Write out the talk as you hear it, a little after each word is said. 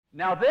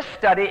Now, this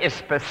study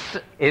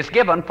is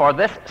given for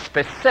this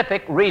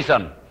specific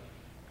reason,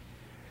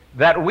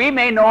 that we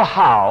may know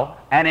how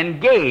and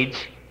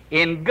engage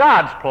in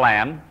God's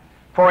plan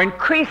for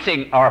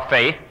increasing our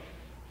faith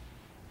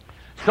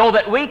so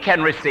that we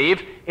can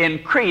receive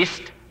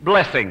increased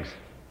blessings.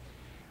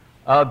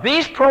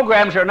 These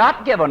programs are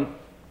not given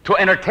to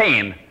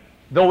entertain,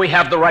 though we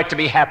have the right to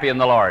be happy in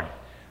the Lord.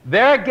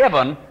 They're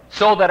given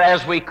so that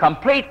as we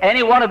complete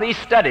any one of these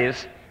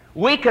studies,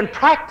 we can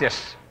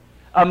practice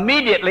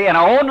immediately in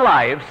our own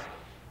lives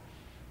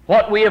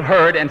what we have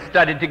heard and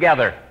studied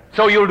together.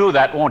 So you'll do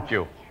that, won't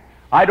you?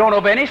 I don't know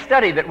of any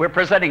study that we're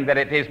presenting that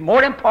it is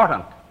more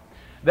important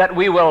that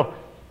we will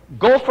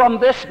go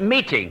from this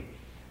meeting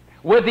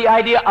with the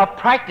idea of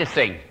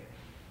practicing.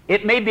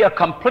 It may be a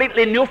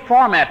completely new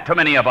format to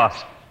many of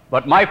us,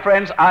 but my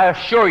friends, I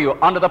assure you,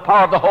 under the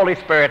power of the Holy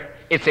Spirit,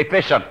 it's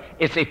efficient,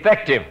 it's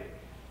effective.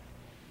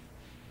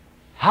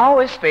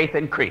 How is faith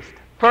increased?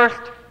 First,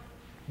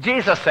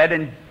 Jesus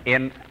said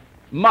in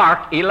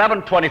Mark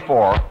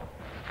 11:24,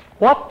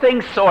 "What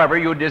things soever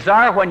you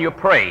desire when you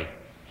pray,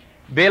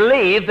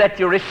 believe that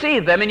you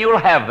receive them and you will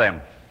have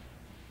them."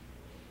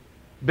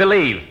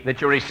 Believe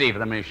that you receive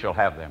them and you shall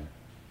have them.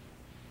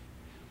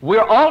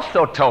 We're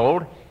also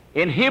told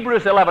in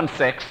Hebrews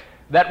 11:6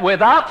 that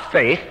without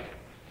faith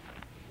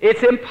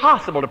it's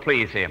impossible to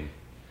please Him.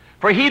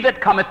 For he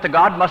that cometh to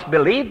God must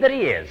believe that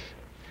He is,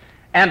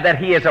 and that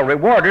He is a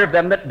rewarder of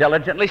them that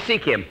diligently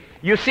seek Him.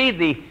 You see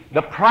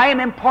the prime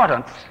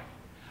importance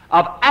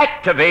of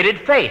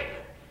activated faith.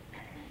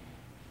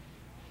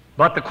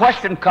 But the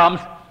question comes,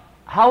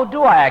 how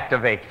do I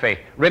activate faith?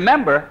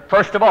 Remember,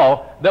 first of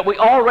all, that we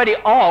already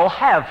all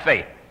have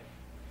faith.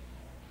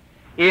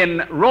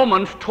 In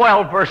Romans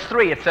 12, verse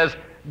 3, it says,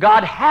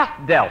 God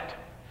hath dealt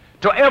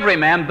to every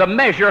man the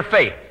measure of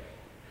faith.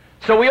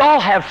 So we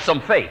all have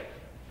some faith.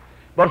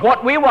 But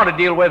what we want to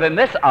deal with in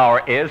this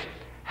hour is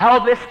how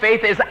this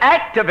faith is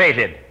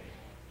activated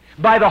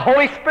by the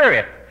Holy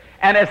Spirit.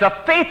 And as the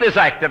faith is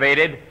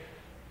activated,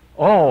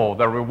 oh,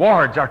 the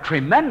rewards are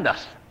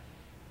tremendous.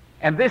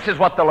 And this is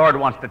what the Lord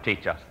wants to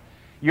teach us.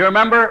 You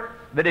remember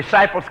the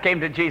disciples came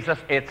to Jesus.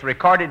 It's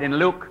recorded in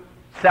Luke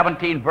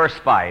 17, verse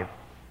 5.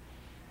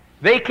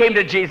 They came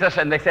to Jesus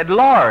and they said,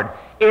 Lord,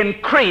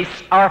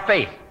 increase our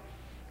faith.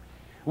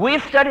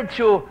 We've studied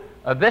through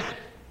this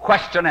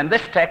question and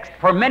this text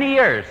for many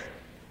years.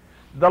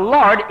 The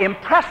Lord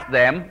impressed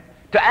them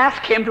to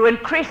ask Him to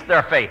increase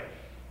their faith,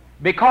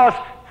 because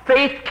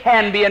faith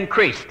can be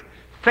increased.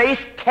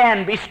 Faith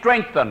can be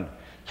strengthened.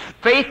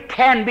 Faith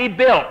can be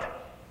built.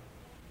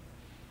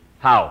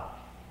 How?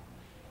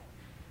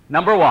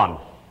 Number one,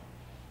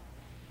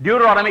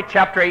 Deuteronomy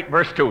chapter 8,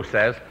 verse 2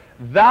 says,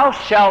 Thou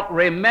shalt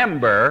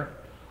remember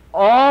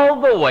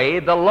all the way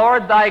the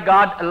Lord thy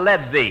God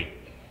led thee.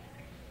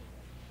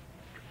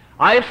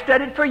 I have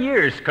studied for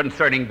years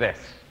concerning this,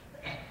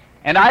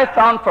 and I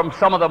found from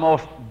some of the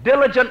most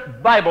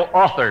diligent Bible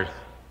authors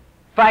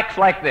facts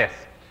like this.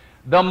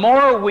 The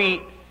more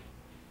we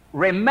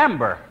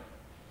remember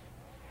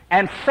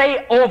and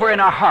say over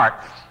in our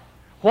hearts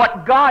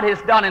what God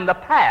has done in the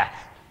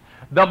past,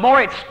 the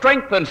more it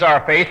strengthens our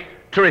faith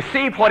to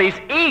receive what He's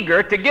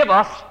eager to give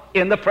us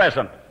in the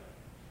present.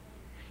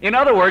 In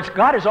other words,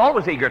 God is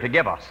always eager to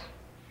give us.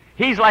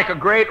 He's like a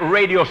great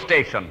radio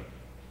station,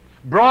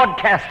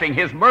 broadcasting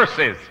His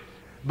mercies.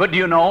 But do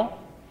you know,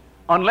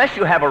 unless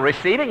you have a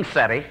receiving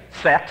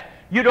set,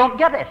 you don't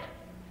get it.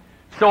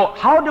 So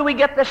how do we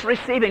get this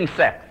receiving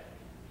set?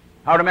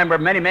 I remember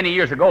many, many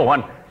years ago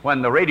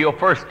when the radio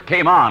first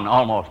came on,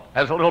 almost,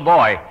 as a little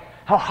boy,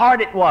 how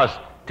hard it was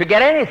to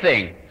get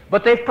anything.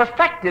 But they've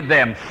perfected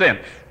them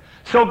since.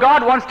 So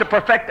God wants to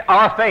perfect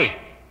our faith.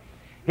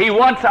 He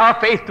wants our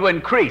faith to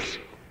increase.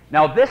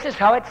 Now, this is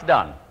how it's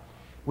done.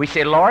 We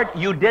say, Lord,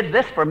 you did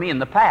this for me in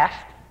the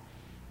past,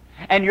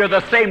 and you're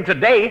the same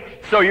today,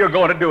 so you're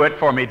going to do it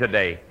for me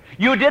today.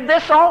 You did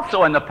this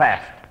also in the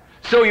past,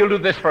 so you'll do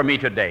this for me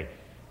today.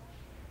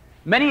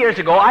 Many years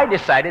ago, I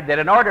decided that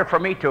in order for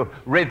me to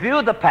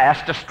review the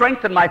past, to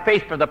strengthen my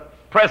faith for the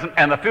present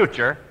and the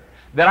future,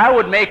 that I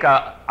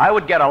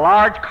would get a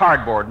large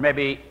cardboard,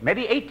 maybe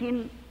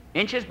 18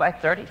 inches by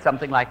 30,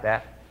 something like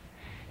that,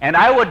 and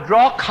I would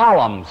draw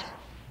columns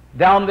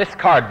down this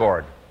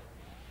cardboard.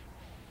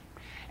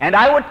 And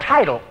I would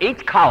title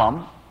each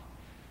column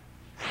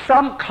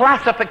some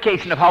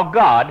classification of how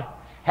God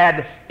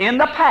had, in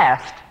the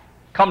past,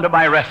 come to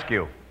my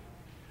rescue.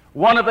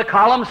 One of the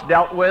columns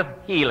dealt with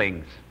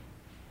healings.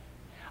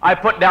 I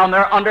put down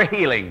there under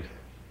healings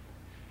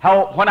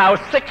how when I was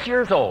 6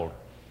 years old,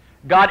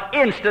 God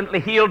instantly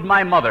healed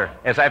my mother,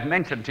 as I've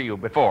mentioned to you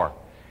before.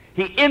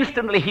 He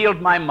instantly healed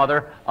my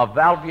mother of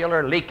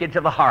valvular leakage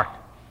of the heart.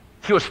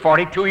 She was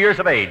 42 years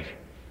of age.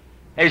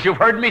 As you've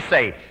heard me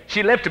say,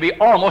 she lived to be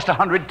almost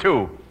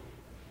 102.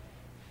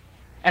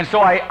 And so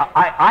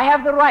I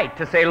have the right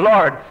to say,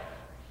 Lord,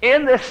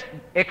 in this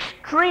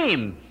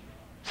extreme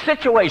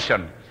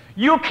situation,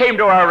 you came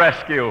to our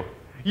rescue.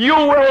 You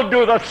will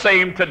do the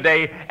same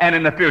today and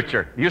in the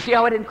future. You see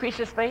how it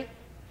increases faith?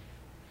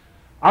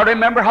 I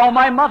remember how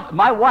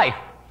my wife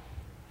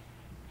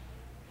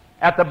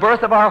At the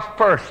birth of our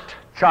first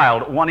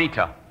child,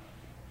 Juanita,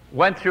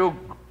 went through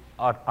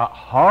a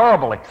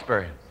horrible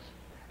experience.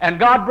 And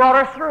God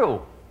brought her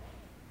through.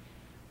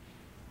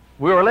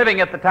 We were living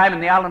at the time in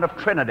the island of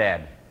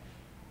Trinidad.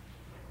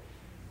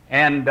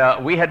 And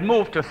we had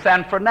moved to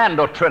San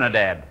Fernando,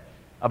 Trinidad,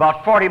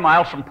 about 40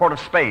 miles from Port of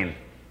Spain.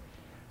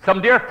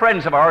 Some dear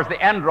friends of ours, the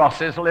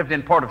Androsses, lived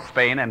in Port of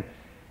Spain,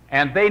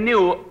 and they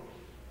knew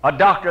a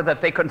doctor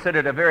that they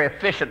considered a very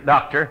efficient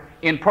doctor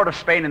in Port of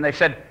Spain, and they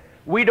said,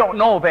 we don't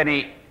know of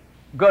any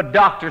good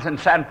doctors in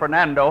San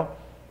Fernando,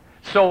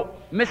 so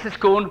Mrs.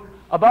 Coon,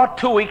 about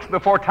 2 weeks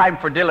before time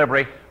for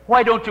delivery,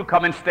 why don't you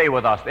come and stay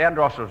with us? The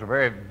Androsses were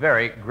very,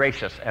 very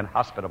gracious and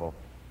hospitable.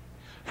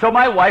 So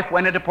my wife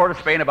went into Port of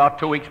Spain about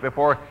 2 weeks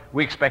before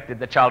we expected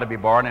the child to be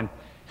born, and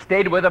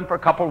stayed with them for a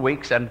couple of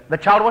weeks, and the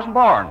child wasn't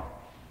born.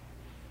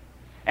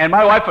 And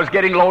my wife was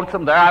getting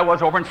lonesome there. I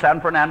was over in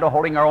San Fernando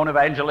holding our own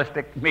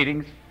evangelistic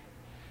meetings.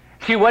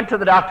 She went to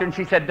the doctor and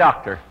she said,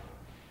 Doctor,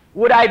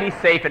 would I be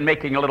safe in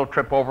making a little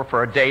trip over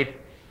for a date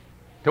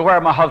to where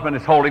my husband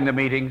is holding the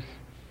meetings?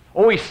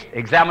 Oh, he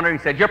examined her. He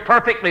said, you're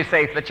perfectly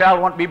safe. The child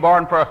won't be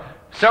born for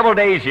several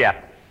days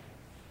yet.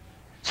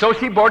 So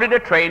she boarded a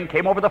train,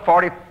 came over the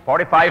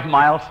 45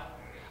 miles.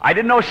 I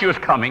didn't know she was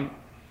coming.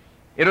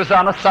 It was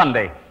on a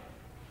Sunday.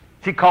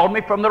 She called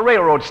me from the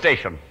railroad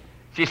station.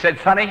 She said,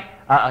 honey,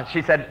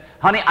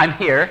 I'm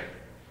here,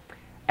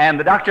 and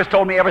the doctors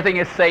told me everything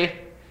is safe,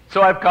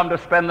 so I've come to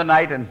spend the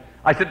night. And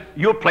I said,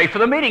 you'll play for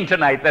the meeting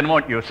tonight then,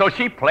 won't you? So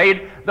she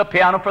played the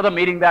piano for the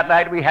meeting that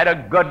night. We had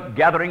a good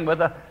gathering with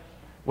the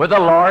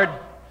Lord,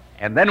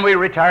 and then we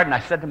retired, and I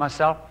said to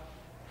myself,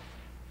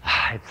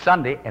 it's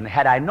Sunday, and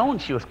had I known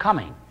she was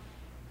coming,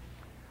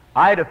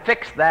 I'd have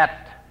fixed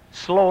that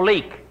slow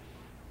leak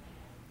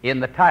in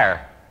the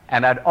tire,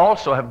 and I'd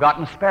also have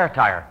gotten a spare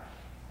tire.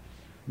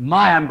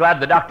 My, I'm glad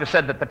the doctor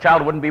said that the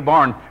child wouldn't be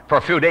born for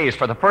a few days.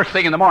 For the first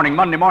thing in the morning,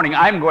 Monday morning,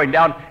 I'm going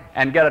down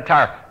and get a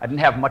tire. I didn't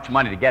have much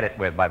money to get it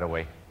with, by the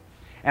way.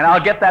 And I'll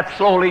get that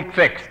slow leak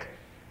fixed.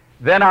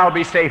 Then I'll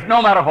be safe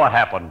no matter what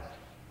happens.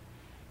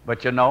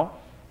 But you know,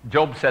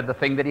 Job said the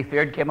thing that he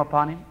feared came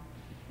upon him.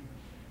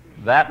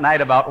 That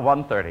night about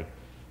 1:30,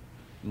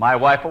 my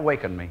wife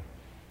awakened me.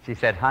 She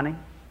said, honey,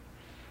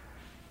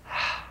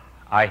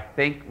 I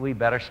think we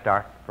better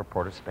start for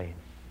Port of Spain.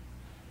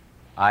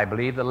 I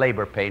believe the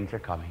labor pains are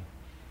coming.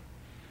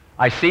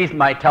 I seized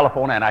my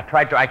telephone and I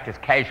tried to act as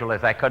casual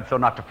as I could so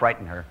not to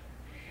frighten her.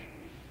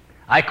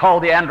 I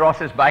called the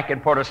Androsses back in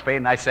Port of Spain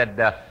and I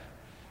said,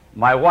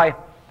 my wife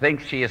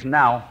thinks she is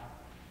now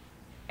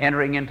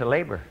entering into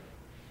labor.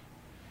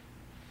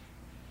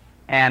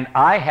 And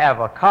I have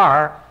a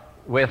car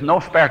with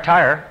no spare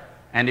tire,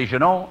 and as you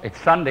know, it's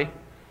Sunday,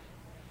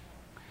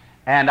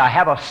 and I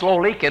have a slow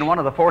leak in one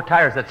of the 4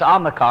 tires that's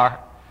on the car.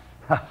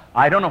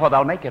 I don't know whether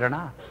I'll make it or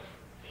not.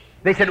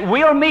 They said,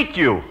 we'll meet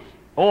you.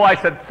 Oh, I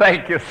said,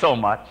 thank you so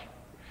much.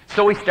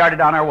 So we started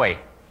on our way.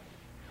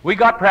 We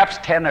got perhaps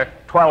 10 or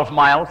 12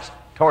 miles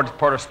towards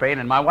Port of Spain,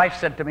 and my wife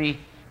said to me,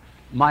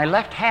 my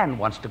left hand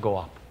wants to go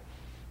up.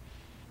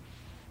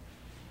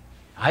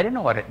 I didn't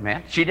know what it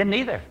meant. She didn't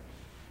either.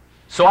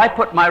 So I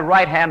put my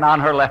right hand on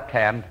her left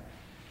hand,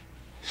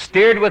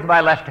 steered with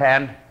my left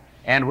hand,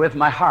 and with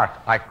my heart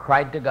I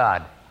cried to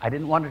God. I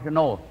didn't want her to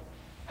know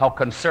how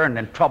concerned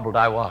and troubled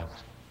I was.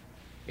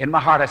 In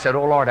my heart I said,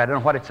 oh Lord, I don't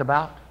know what it's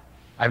about.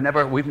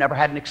 We've never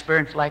had an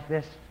experience like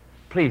this.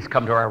 Please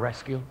come to our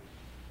rescue.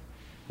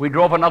 We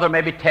drove another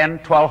maybe 10,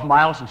 12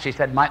 miles, and she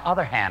said, my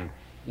other hand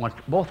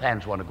both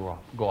hands want to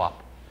go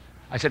up.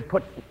 I said,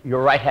 put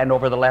your right hand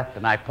over the left,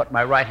 and I put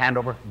my right hand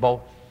over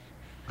both,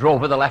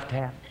 drove with the left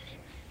hand.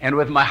 And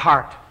with my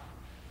heart,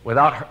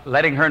 without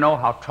letting her know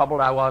how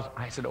troubled I was,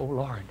 I said, oh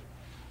Lord,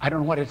 I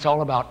don't know what it's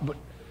all about, but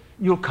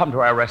you'll come to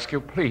our rescue.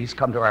 Please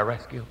come to our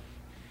rescue.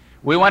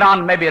 We went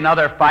on maybe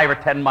another 5 or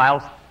 10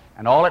 miles,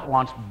 and all at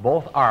once,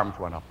 both arms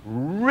went up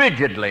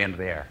rigidly into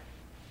the air.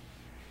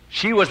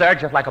 She was there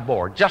just like a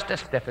board, just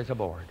as stiff as a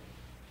board.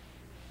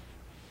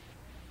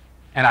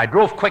 And I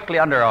drove quickly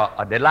under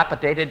a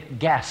dilapidated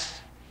gas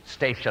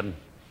station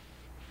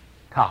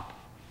top.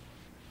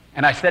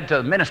 And I said to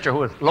the minister,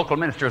 local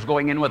minister who was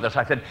going in with us,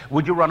 I said,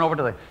 would you run over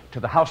to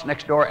the house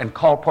next door and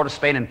call Port of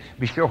Spain and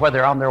be sure whether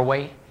they're on their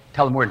way?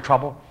 Tell them we're in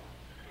trouble.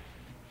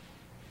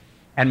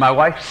 And my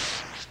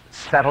wife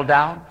settled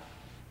down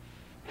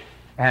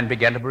and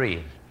began to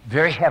breathe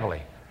very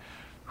heavily.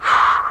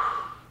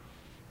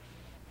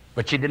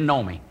 But she didn't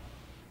know me.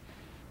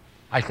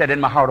 I said in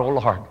my heart, oh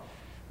Lord,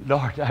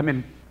 Lord, I'm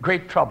in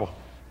great trouble.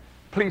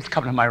 Please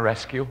come to my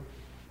rescue.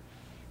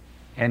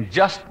 And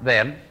just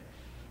then,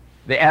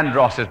 the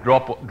Androsses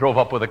drove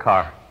up with a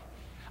car.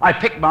 I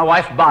picked my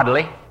wife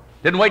bodily,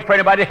 didn't wait for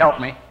anybody to help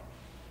me.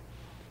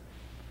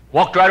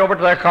 Walked right over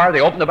to their car. They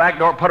opened the back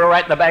door, put her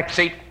right in the back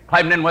seat,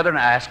 climbed in with her, and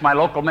I asked my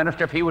local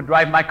minister if he would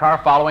drive my car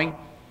following.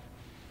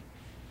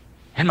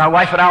 And my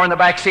wife and I were in the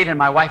back seat, and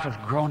my wife was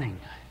groaning.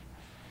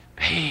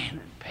 Pain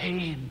and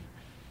pain.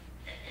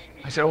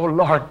 I said, oh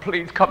Lord,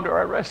 please come to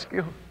our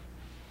rescue.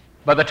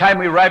 By the time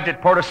we arrived at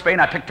Port of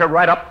Spain, I picked her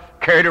right up,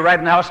 carried her right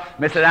in the house.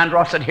 Mrs.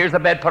 Andros said, here's the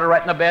bed, put her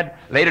right in the bed,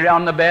 laid her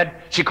down in the bed.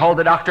 She called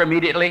the doctor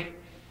immediately,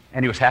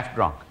 and he was half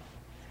drunk.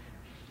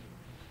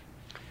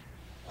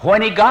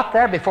 When he got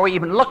there, before he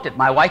even looked at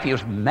my wife, he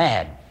was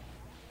mad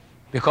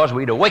because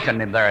we'd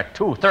awakened him there at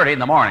 2:30 in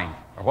the morning,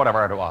 or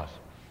whatever it was.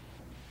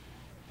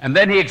 And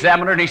then he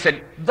examined her and he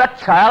said, the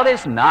child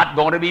is not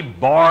going to be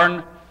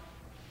born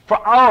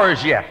for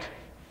hours yet.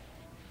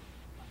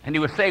 And he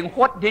was saying,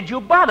 what did you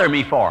bother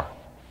me for?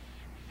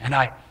 And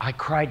I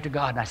cried to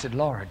God and I said,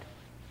 Lord,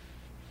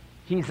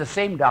 he's the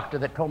same doctor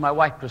that told my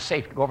wife it was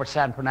safe to go over to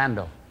San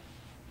Fernando.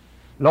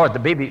 Lord, the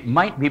baby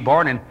might be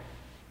born and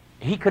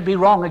he could be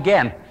wrong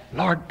again.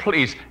 Lord,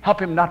 please help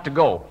him not to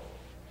go.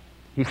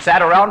 He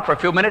sat around for a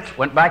few minutes,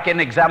 went back in,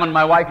 examined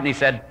my wife, and he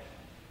said,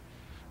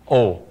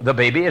 oh, the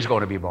baby is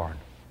going to be born.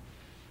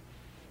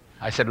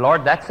 I said,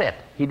 Lord, that's it.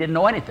 He didn't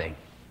know anything.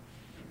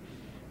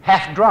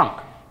 Half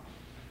drunk.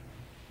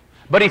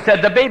 But he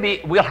said, the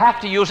baby, we'll have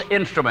to use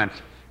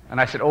instruments. And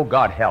I said, oh,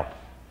 God, help.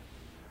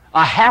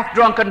 A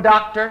half-drunken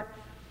doctor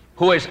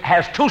who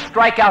has 2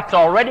 strikeouts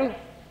already,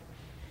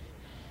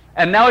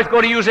 and now he's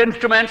going to use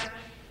instruments.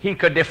 He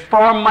could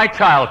deform my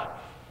child.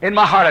 In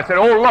my heart, I said,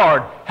 oh,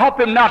 Lord, help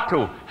him not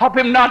to. Help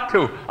him not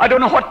to. I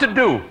don't know what to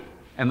do.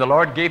 And the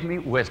Lord gave me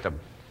wisdom.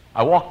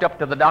 I walked up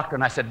to the doctor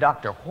and I said,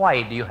 Doctor,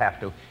 why do you have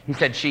to? He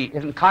said, she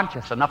isn't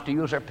conscious enough to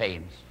use her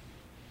pains.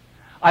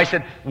 I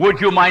said,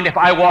 would you mind if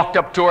I walked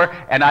up to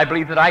her and I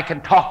believe that I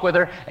can talk with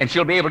her and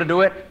she'll be able to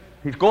do it?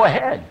 He said, go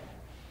ahead.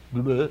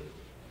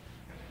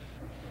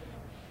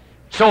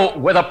 So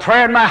with a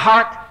prayer in my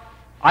heart,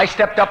 I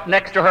stepped up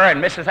next to her,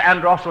 and Mrs.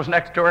 Andros was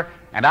next to her,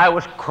 and I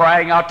was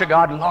crying out to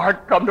God, Lord,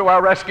 come to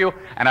our rescue.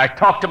 And I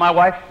talked to my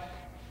wife,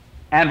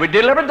 and we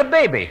delivered the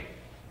baby.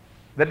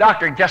 The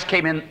doctor just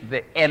came in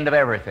the end of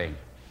everything,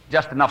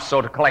 just enough so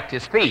to collect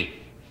his fee,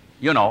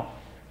 you know.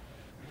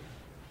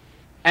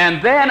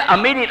 And then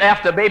immediately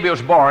after the baby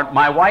was born,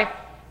 my wife,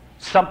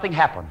 something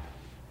happened.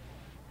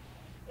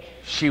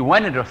 She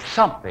went into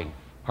something.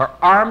 Her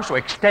arms were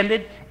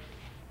extended,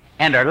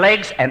 and her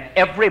legs and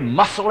every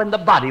muscle in the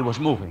body was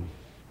moving.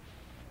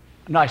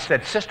 And I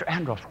said, Sister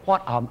Andros,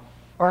 what on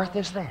earth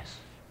is this?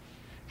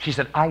 She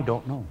said, I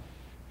don't know.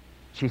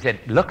 She said,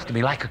 it looks to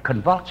me like a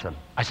convulsion.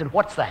 I said,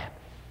 what's that?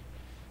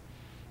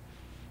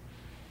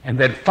 And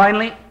then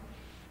finally,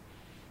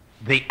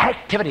 the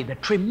activity, the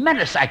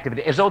tremendous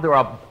activity, as though there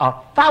were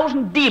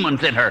 1,000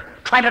 demons in her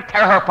trying to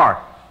tear her apart.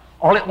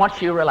 All at once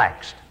she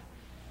relaxed.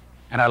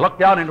 And I looked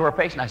down into her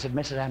face and I said,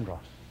 Mrs. Andros,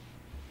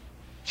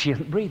 she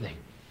isn't breathing.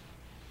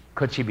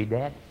 Could she be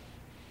dead?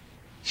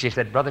 She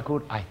said, Brother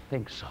Coon, I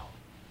think so.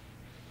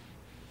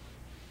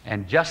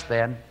 And just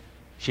then,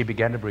 she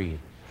began to breathe.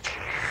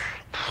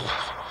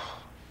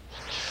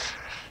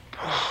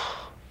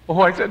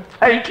 Oh, I said,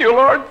 thank you,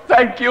 Lord,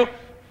 thank you.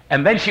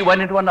 And then she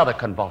went into another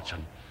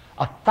convulsion.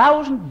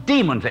 1,000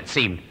 demons, it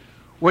seemed,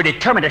 were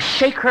determined to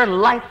shake her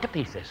life to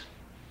pieces.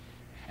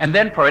 And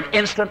then for an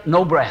instant,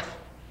 no breath.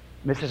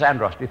 Mrs.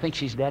 Andros, do you think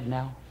she's dead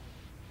now?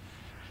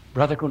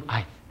 Brother Coon,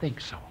 I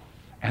think so.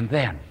 And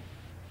then,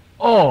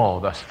 oh,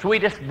 the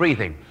sweetest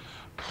breathing.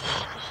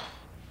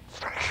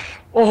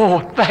 Oh,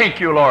 thank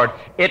you, Lord.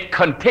 It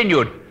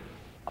continued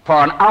for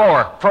an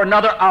hour, for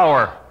another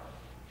hour.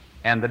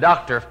 And the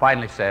doctor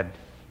finally said,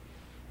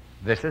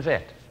 this is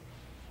it.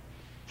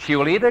 She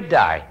will either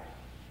die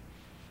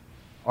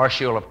or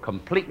she will have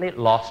completely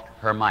lost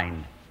her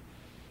mind.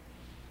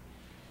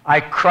 I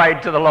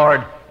cried to the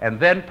Lord, and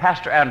then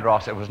Pastor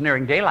Andros, it was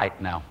nearing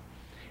daylight now,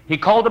 he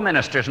called the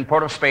ministers in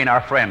Port of Spain,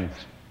 our friends.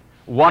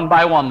 One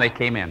by one they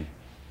came in.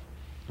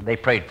 They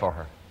prayed for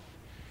her.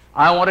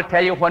 I want to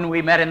tell you, when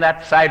we met in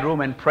that side room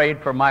and prayed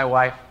for my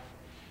wife,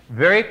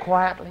 very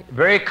quietly,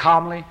 very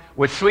calmly,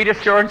 with sweet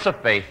assurance of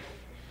faith,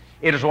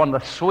 it is one of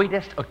the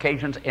sweetest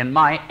occasions in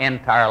my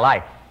entire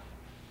life.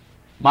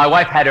 My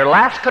wife had her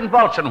last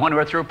convulsion when we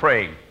were through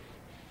praying.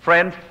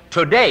 Friends,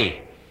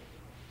 today,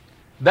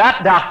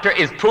 that doctor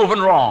is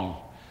proven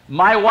wrong.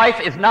 My wife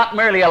is not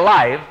merely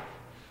alive,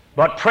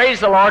 but praise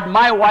the Lord,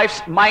 my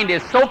wife's mind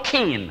is so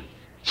keen,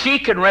 she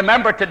can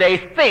remember today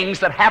things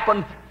that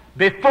happened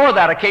before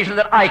that occasion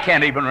that I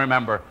can't even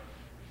remember.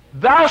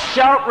 Thou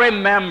shalt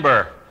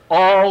remember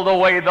all the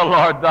way the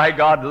Lord thy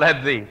God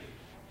led thee.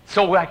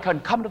 So I can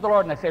come to the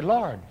Lord and I say,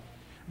 Lord,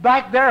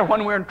 back there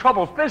when we were in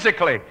trouble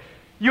physically,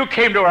 you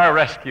came to our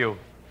rescue.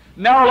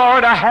 Now,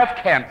 Lord, I have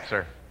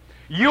cancer.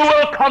 You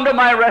will come to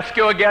my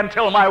rescue again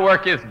till my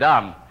work is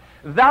done.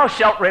 Thou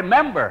shalt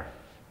remember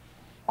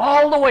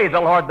all the way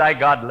the Lord thy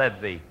God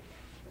led thee.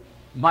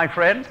 My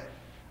friends,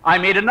 I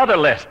made another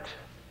list.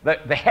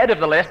 The head of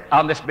the list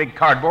on this big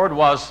cardboard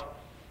was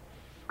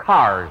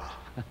cars.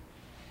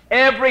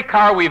 Every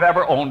car we've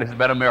ever owned has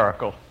been a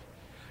miracle.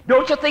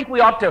 Don't you think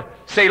we ought to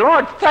say,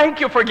 Lord, thank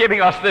you for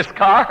giving us this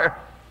car.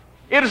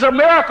 It is a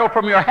miracle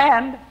from your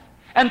hand.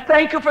 And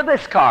thank you for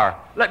this car.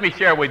 Let me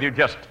share with you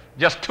just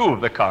 2 of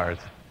the cars,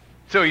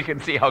 so you can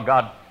see how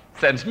God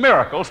sends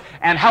miracles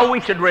and how we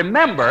should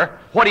remember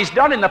what he's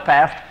done in the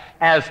past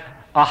as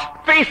a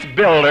faith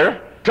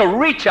builder to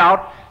reach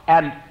out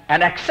and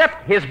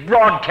accept his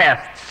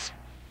broadcasts.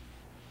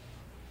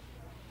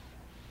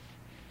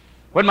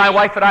 When my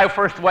wife and I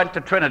first went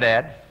to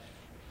Trinidad,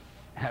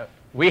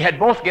 we had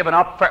both given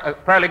up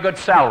fairly good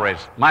salaries.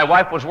 My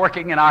wife was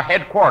working in our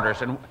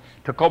headquarters in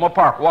Tacoma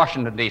Park,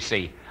 Washington,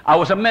 D.C. I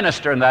was a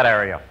minister in that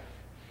area.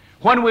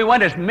 When we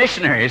went as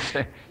missionaries,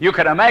 you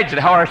can imagine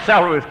how our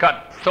salary was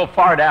cut so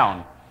far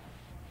down.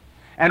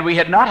 And we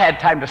had not had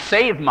time to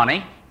save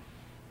money,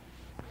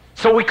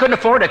 so we couldn't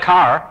afford a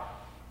car.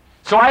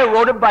 So I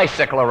rode a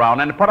bicycle around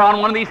and put on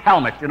one of these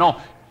helmets. You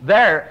know,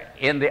 there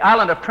in the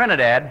island of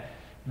Trinidad,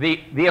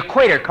 the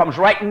equator comes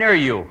right near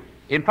you.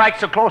 In fact,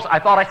 so close, I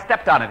thought I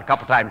stepped on it a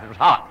couple times. It was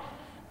hot.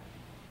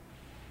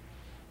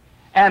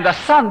 And the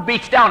sun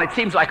beats down, it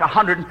seems like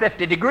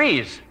 150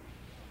 degrees.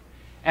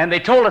 And they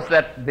told us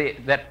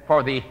that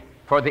for the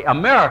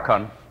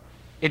American,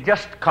 it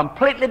just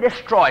completely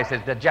destroys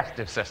his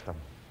digestive system.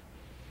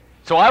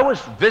 So I was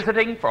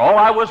visiting for all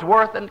I was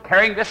worth and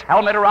carrying this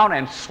helmet around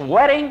and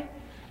sweating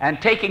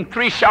and taking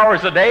 3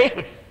 showers a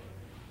day.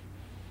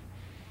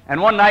 And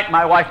one night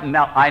my wife and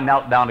I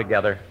knelt down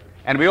together,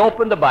 and we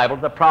opened the Bible,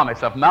 the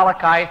promise of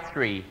Malachi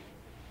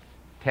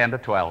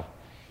 3:10-12.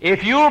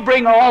 If you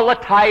bring all the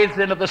tithes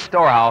into the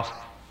storehouse,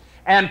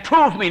 and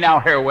prove me now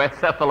herewith,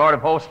 saith the Lord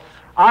of hosts,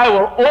 I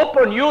will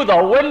open you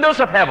the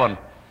windows of heaven.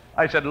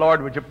 I said,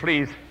 Lord, would you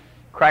please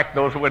crack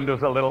those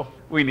windows a little?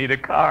 We need a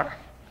car.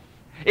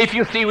 If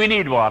you see we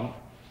need one.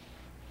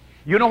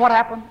 You know what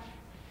happened?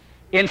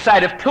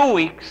 Inside of 2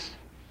 weeks,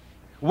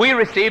 we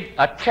received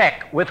a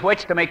check with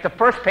which to make the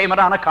first payment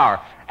on a car.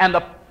 And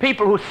the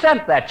people who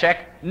sent that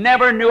check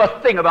never knew a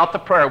thing about the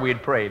prayer we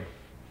had prayed.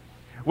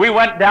 We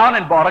went down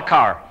and bought a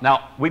car.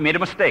 Now, we made a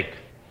mistake.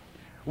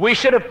 We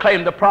should have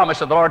claimed the promise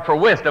of the Lord for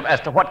wisdom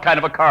as to what kind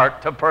of a car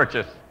to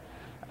purchase.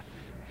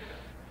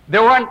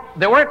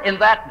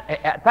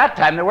 At that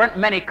time, there weren't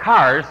many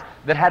cars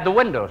that had the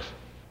windows.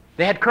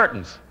 They had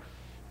curtains.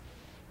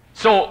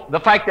 So the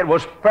fact that it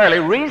was fairly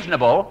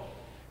reasonable,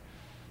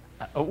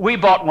 we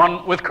bought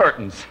one with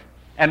curtains.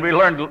 And we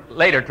learned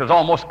later it was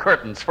almost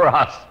curtains for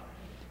us.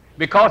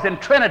 Because in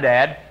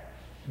Trinidad,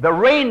 the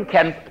rain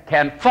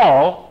can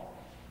fall,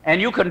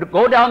 and you can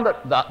go down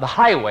the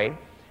highway,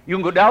 you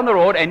can go down the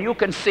road, and you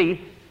can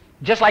see,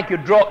 just like you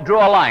drew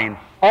a line,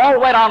 all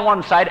wet on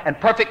one side and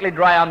perfectly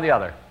dry on the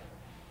other.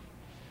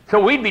 So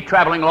we'd be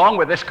traveling along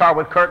with this car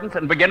with curtains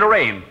and begin to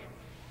rain.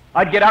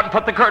 I'd get out and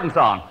put the curtains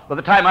on. By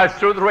the time I was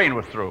through, the rain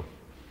was through.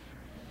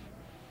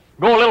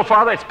 Go a little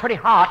farther, it's pretty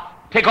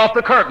hot. Take off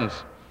the curtains,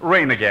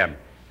 rain again.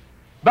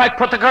 Back,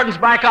 put the curtains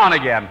back on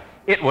again.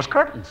 It was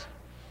curtains.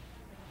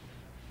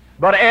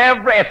 But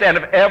at the end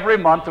of every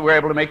month, we were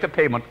able to make the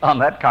payment on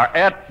that car.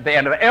 At the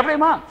end of every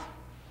month.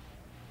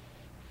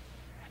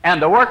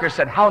 And the worker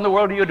said, how in the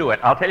world do you do it?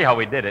 I'll tell you how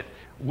we did it.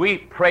 We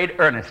prayed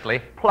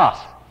earnestly, plus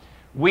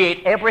we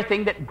ate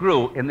everything that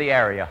grew in the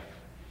area.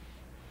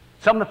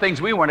 Some of the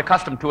things we weren't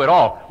accustomed to at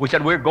all. We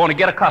said we were going to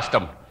get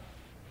accustomed.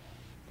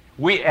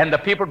 And the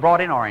people brought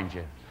in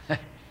oranges.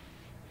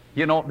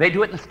 You know, they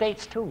do it in the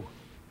States too.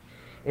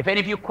 If any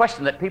of you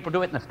question that people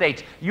do it in the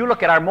States, you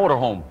look at our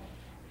motorhome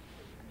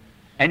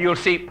and you'll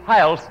see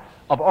piles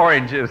of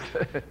oranges.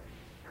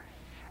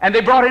 And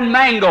they brought in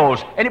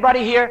mangoes.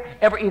 Anybody here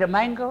ever eat a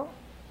mango?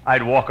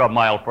 I'd walk a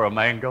mile for a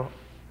mango.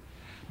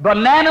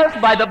 Bananas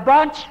by the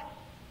bunch.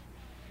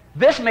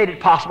 This made it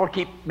possible to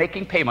keep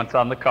making payments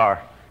on the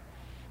car.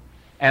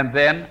 And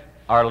then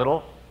our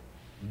little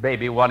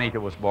baby Juanita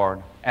was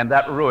born, and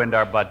that ruined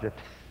our budget.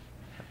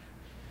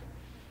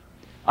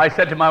 I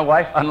said to my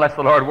wife, unless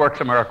the Lord works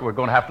a miracle, we're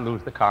going to have to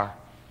lose the car.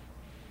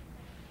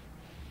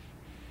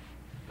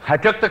 I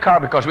took the car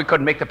because we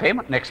couldn't make the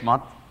payment next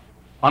month,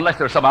 unless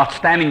there was some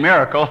outstanding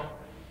miracle.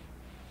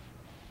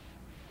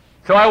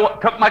 So I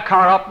took my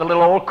car up, the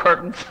little old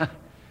curtains,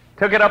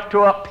 took it up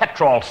to a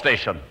petrol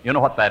station. You know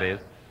what that is?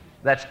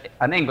 That's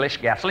an English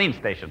gasoline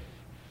station.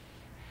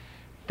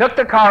 Took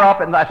the car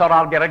up, and I thought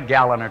I'll get a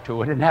gallon or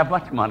two. I didn't have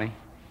much money.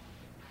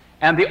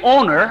 And the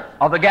owner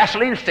of the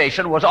gasoline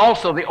station was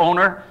also the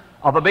owner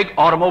of a big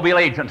automobile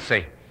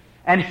agency.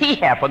 And he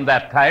happened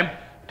that time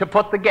to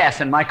put the gas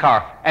in my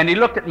car. And he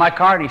looked at my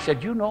car and he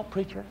said, you know,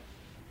 preacher,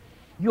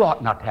 you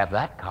ought not to have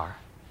that car.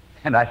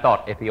 And I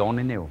thought, if he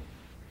only knew.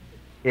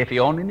 If he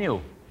only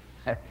knew.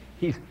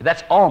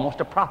 That's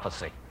almost a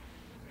prophecy.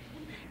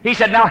 He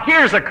said, now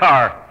here's a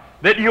car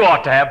that you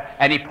ought to have.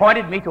 And he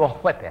pointed me to a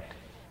whippet.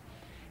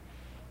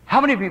 How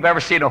many of you have ever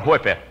seen a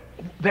whippet?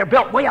 They're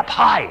built way up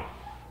high,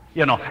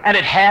 you know, and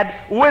it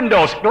had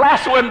windows,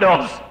 glass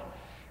windows.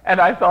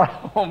 And I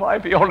thought, oh my,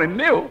 if he only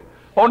knew,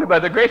 only by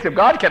the grace of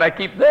God can I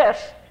keep this.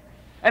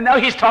 And now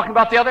he's talking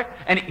about the other,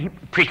 and he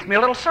preached me a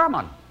little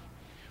sermon.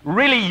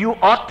 Really, you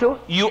ought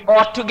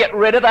to get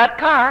rid of that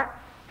car.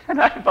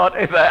 And I thought,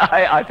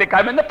 I think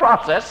I'm in the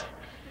process.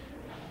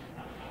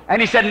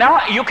 And he said,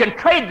 now you can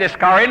trade this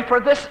car in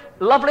for this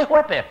lovely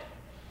whippet.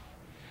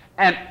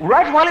 And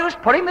right while he was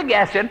putting the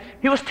gas in,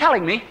 he was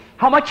telling me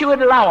how much you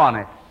would allow on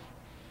it.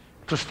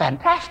 It was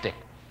fantastic.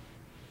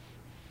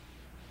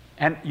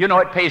 And you know,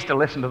 it pays to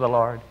listen to the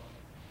Lord.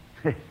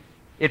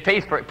 It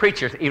pays for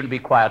preachers even to be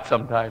quiet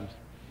sometimes.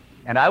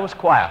 And I was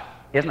quiet.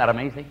 Isn't that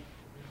amazing?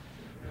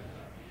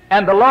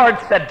 And the Lord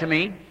said to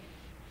me,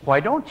 Why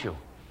don't you?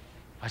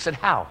 I said,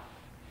 how?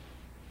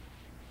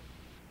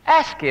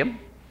 Ask him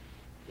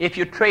if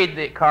you trade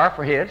the car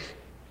for his.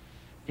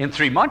 In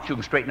 3 months, you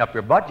can straighten up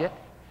your budget.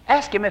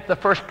 Ask him if the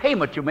first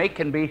payment you make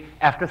can be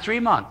after 3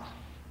 months.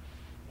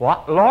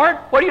 What? Lord,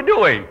 what are you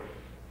doing?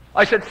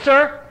 I said,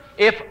 sir,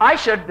 if I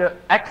should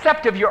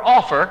accept of your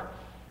offer,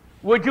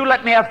 would you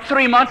let me have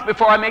 3 months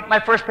before I make my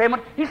first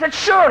payment? He said,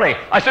 surely.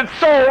 I said,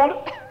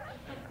 sold.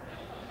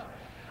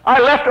 I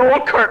left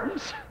old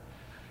curtains,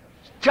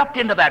 jumped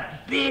into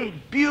that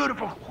big,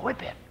 beautiful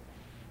whippet.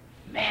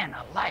 Man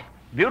alive.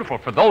 Beautiful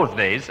for those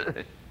days.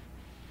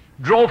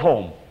 Drove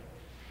home.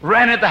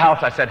 Ran into the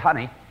house. I said,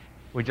 honey,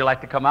 would you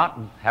like to come out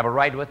and have a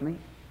ride with me?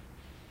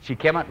 She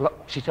came out.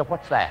 Look, she said,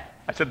 what's that?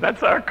 I said,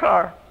 that's our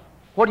car.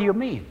 What do you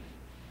mean?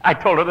 I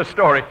told her the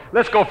story.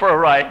 Let's go for a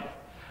ride.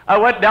 I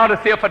went down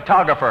to see a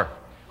photographer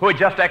who had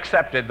just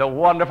accepted the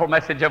wonderful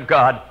message of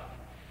God.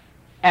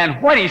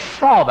 And when he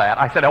saw that,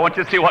 I said, I want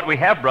you to see what we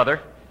have,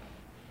 brother.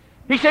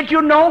 He said,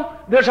 you know,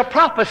 there's a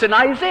prophecy in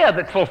Isaiah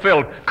that's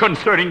fulfilled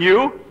concerning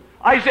you.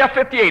 Isaiah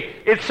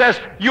 58, it says,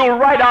 you'll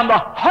ride on the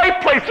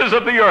high places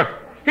of the earth.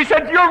 He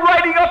said, you're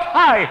riding up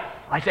high.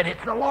 I said,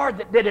 it's the Lord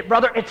that did it,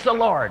 brother. It's the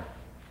Lord.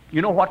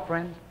 You know what,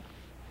 friends?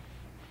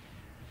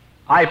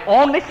 I've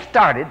only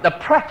started the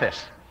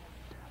preface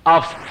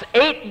of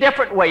 8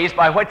 different ways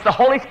by which the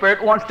Holy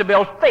Spirit wants to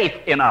build faith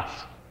in us.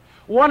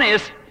 One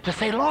is to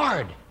say,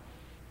 Lord,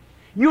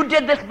 you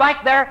did this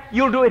back there,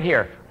 you'll do it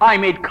here. I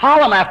made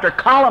column after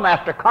column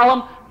after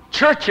column,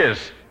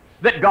 churches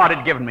that God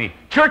had given me,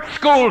 church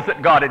schools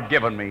that God had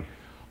given me.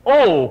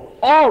 Oh,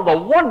 all the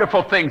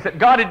wonderful things that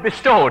God had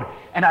bestowed.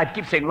 And I'd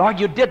keep saying, Lord,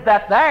 you did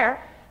that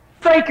there.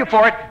 Thank you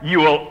for it. You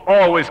will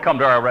always come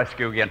to our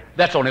rescue again.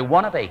 That's only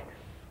one of 8.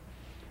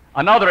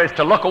 Another is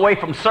to look away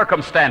from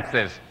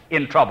circumstances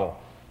in trouble.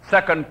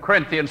 2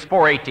 Corinthians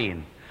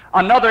 4:18.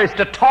 Another is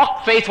to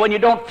talk faith when you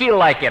don't feel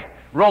like it.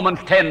 Romans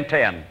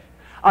 10:10.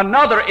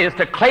 Another is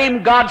to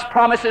claim God's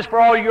promises for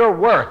all you're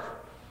worth.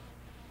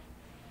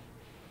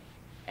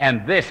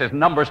 And this is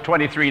Numbers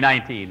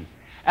 23:19.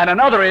 And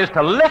another is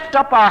to lift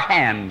up our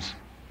hands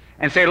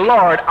and say,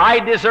 Lord, I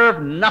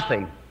deserve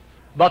nothing,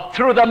 but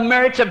through the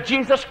merits of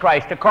Jesus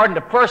Christ, according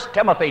to 1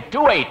 Timothy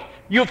 2:8,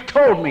 you've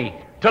told me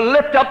to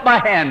lift up my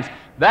hands.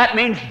 That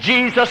means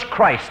Jesus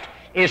Christ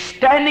is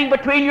standing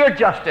between your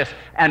justice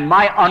and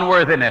my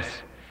unworthiness.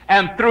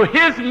 And through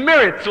his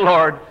merits,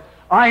 Lord,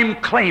 I'm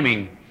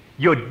claiming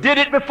you did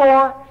it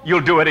before,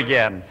 you'll do it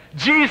again.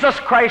 Jesus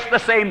Christ the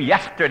same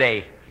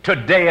yesterday,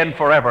 today, and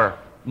forever.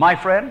 My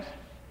friends,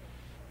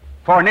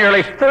 for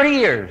nearly 30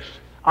 years,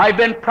 I've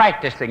been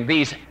practicing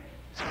these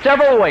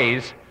several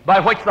ways by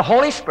which the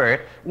Holy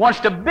Spirit wants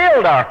to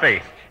build our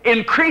faith,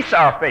 increase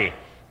our faith,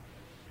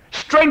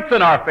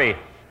 strengthen our faith,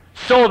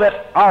 so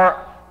that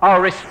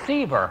our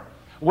receiver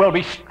will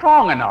be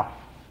strong enough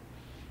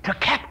to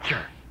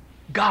capture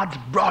God's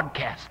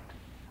broadcast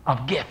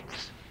of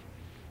gifts.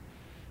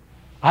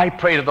 I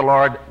pray to the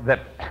Lord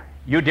that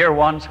you dear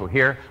ones who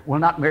hear will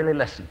not merely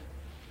listen.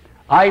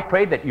 I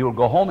pray that you'll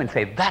go home and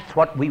say, that's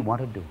what we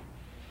want to do.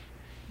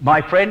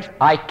 My friends,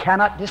 I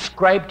cannot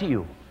describe to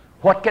you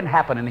what can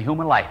happen in the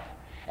human life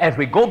as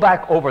we go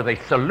back over the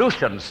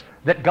solutions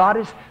that God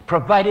has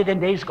provided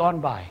in days gone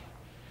by.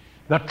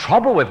 The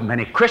trouble with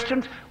many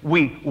Christians,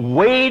 we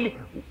wade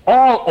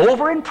all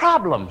over in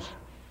problems.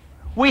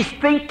 We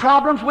think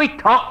problems, we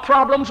talk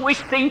problems, we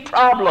sing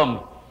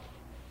problems.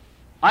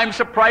 I'm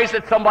surprised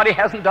that somebody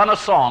hasn't done a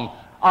song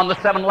on the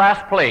 7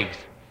 last plagues.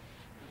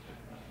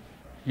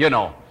 You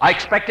know, I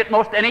expect it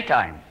most any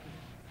time.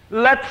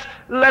 Let's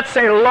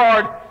say,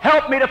 Lord,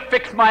 help me to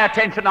fix my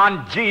attention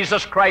on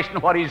Jesus Christ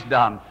and what he's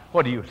done.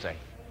 What do you say?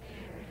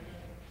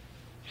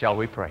 Shall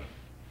we pray?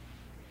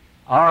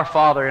 Our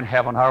Father in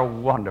heaven, our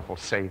wonderful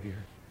Savior,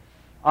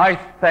 I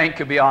thank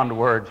you beyond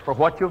words for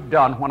what you've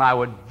done when I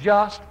would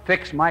just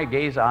fix my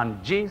gaze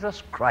on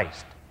Jesus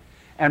Christ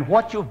and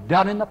what you've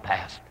done in the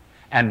past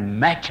and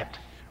match it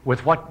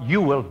with what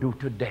you will do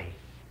today.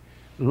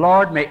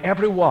 Lord, may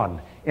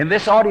everyone in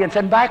this audience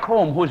and back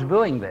home who's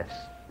viewing this,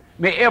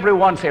 may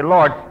everyone say,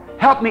 Lord,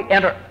 help me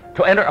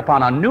enter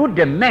upon a new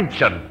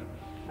dimension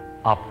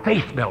of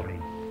faith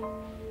building.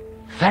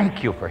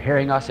 Thank you for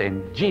hearing us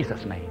in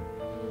Jesus' name.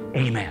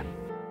 Amen.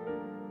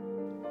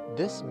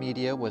 This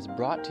media was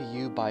brought to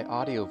you by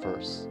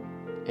Audioverse,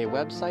 a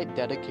website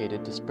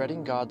dedicated to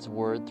spreading God's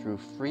Word through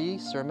free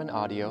sermon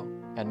audio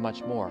and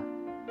much more.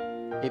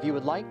 If you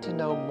would like to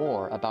know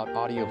more about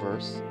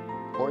Audioverse,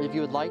 or if you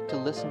would like to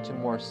listen to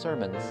more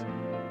sermons,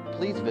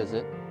 please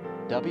visit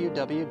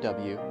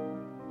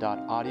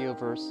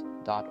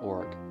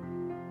www.audioverse.org.